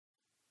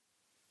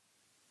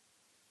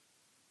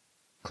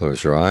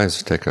Close your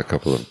eyes, take a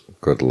couple of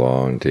good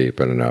long, deep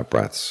in and out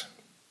breaths.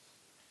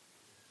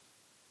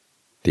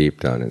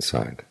 Deep down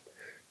inside.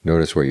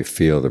 Notice where you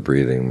feel the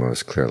breathing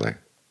most clearly.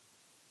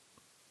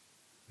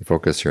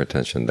 Focus your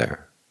attention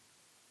there.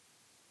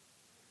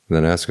 And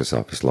then ask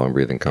yourself, is long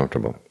breathing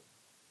comfortable?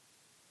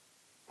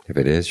 If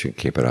it is, you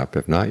can keep it up.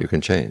 If not, you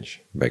can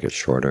change. Make it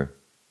shorter,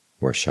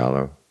 more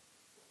shallow,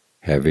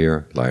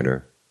 heavier,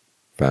 lighter,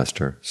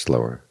 faster,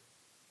 slower.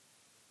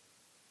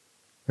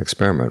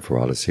 Experiment for a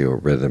while to see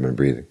what rhythm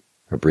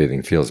and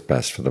breathing feels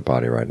best for the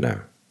body right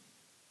now.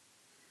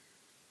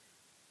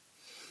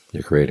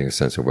 You're creating a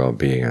sense of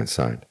well-being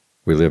inside.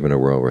 We live in a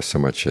world where so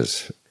much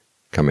is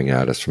coming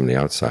at us from the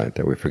outside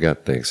that we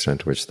forget the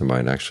extent to which the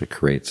mind actually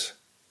creates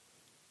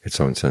its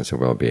own sense of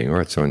well-being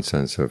or its own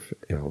sense of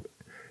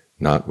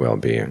not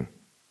well-being.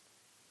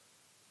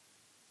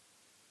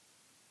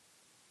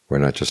 We're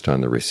not just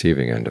on the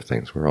receiving end of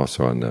things, we're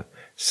also on the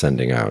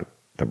sending out,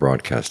 the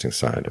broadcasting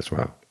side as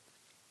well.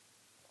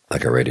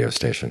 Like a radio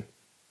station.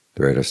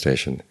 The radio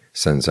station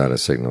sends out a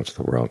signal to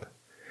the world,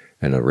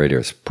 and a radio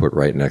is put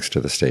right next to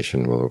the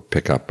station will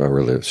pick up a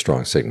really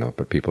strong signal,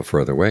 but people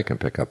further away can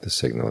pick up the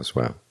signal as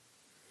well.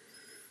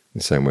 In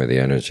the same way, the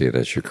energy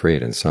that you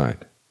create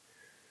inside,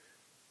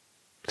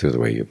 through the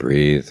way you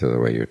breathe, through the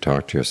way you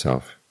talk to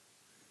yourself,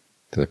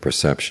 through the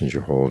perceptions you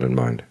hold in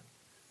mind,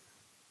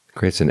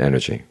 creates an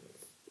energy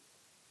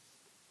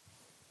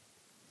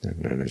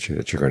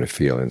that you're going to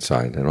feel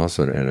inside, and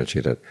also an energy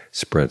that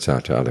spreads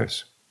out to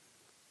others.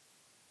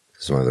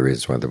 This is one of the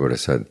reasons why the Buddha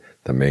said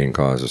the main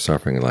cause of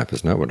suffering in life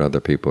is not what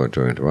other people are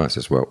doing to us,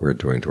 it's what we're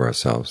doing to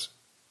ourselves.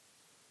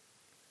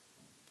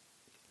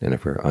 And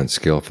if we're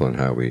unskillful in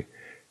how we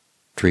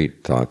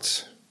treat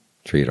thoughts,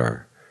 treat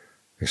our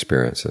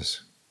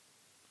experiences,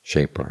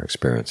 shape our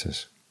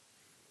experiences,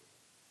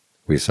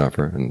 we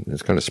suffer, and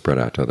it's going to spread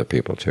out to other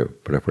people too.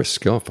 But if we're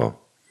skillful,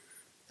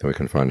 then we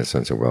can find a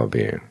sense of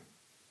well-being.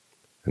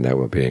 And that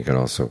well-being can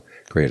also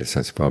create a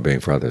sense of well-being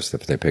for others.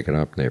 If they pick it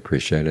up and they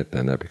appreciate it,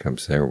 then that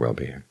becomes their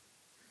well-being.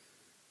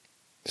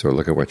 So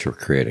look at what you're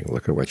creating,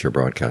 look at what you're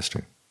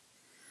broadcasting.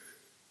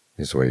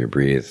 This is the way you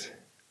breathe,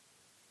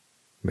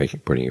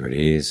 putting you at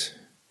ease.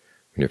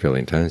 When you're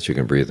feeling tense, you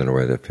can breathe in a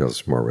way that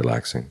feels more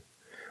relaxing.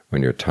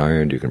 When you're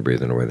tired, you can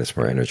breathe in a way that's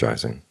more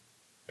energizing.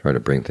 Try to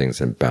bring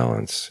things in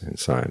balance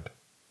inside.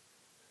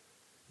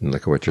 And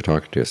look at what you're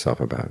talking to yourself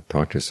about.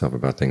 Talk to yourself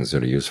about things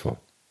that are useful.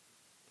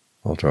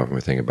 All too often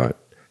we think about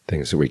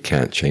things that we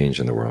can't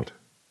change in the world.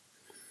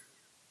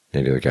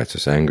 It either gets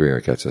us angry or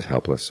it gets us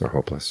helpless or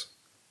hopeless.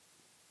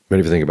 But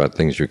if you think about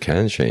things you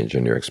can change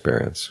in your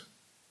experience,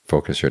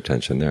 focus your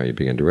attention there, you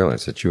begin to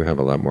realize that you have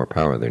a lot more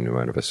power than you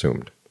might have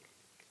assumed.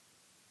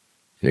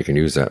 You can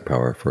use that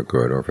power for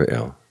good or for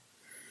ill.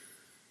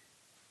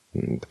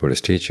 And the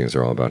Buddhist teachings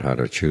are all about how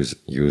to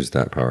use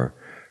that power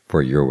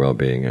for your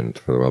well-being and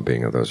for the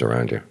well-being of those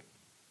around you.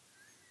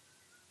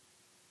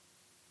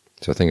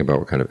 So think about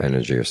what kind of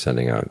energy you're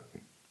sending out.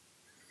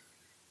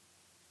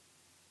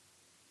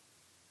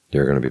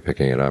 You're going to be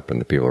picking it up,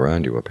 and the people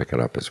around you will pick it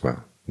up as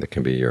well. It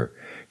can be your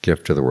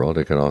gift to the world.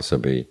 It can also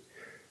be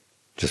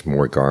just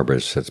more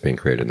garbage that's being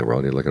created in the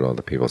world. You look at all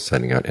the people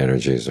sending out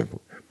energies of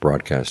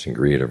broadcasting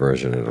greed,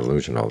 aversion, and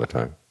delusion all the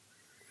time.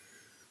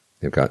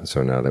 They've gotten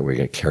so now that we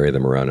can carry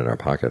them around in our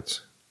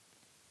pockets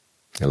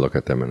and look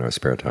at them in our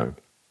spare time.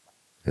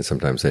 And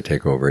sometimes they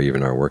take over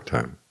even our work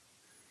time.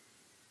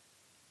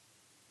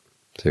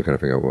 So you've got to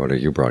figure out, what are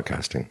you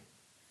broadcasting?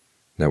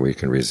 That way you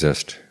can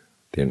resist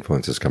the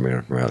influences coming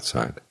in from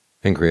outside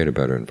and create a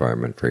better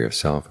environment for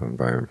yourself, an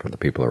environment for the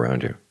people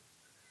around you.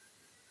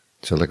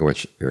 So look at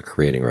what you're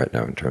creating right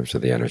now in terms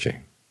of the energy.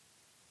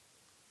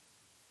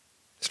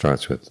 It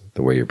starts with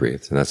the way you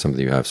breathe, and that's something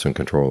you have some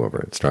control over.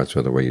 It starts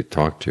with the way you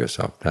talk to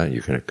yourself. That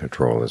you can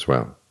control as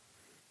well.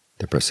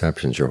 The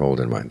perceptions you hold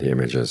in mind, the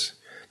images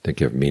that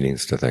give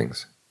meanings to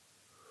things.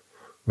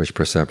 Which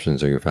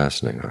perceptions are you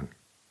fastening on?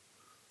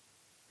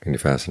 Can you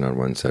fasten on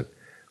ones that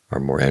are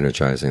more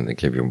energizing, that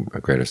give you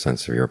a greater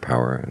sense of your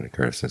power and a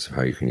greater sense of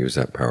how you can use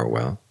that power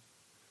well?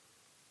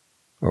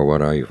 Or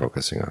what are you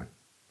focusing on?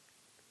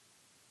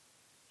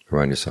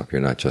 Remind yourself you're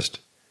not just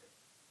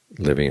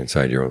living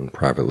inside your own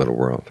private little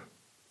world.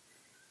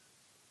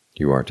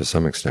 You are to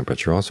some extent,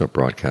 but you're also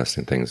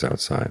broadcasting things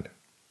outside.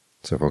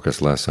 So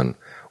focus less on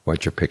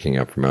what you're picking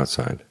up from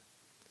outside,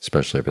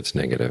 especially if it's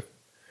negative.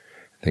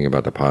 Think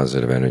about the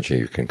positive energy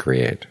you can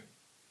create.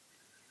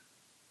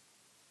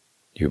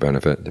 You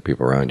benefit, the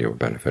people around you will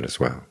benefit as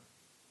well.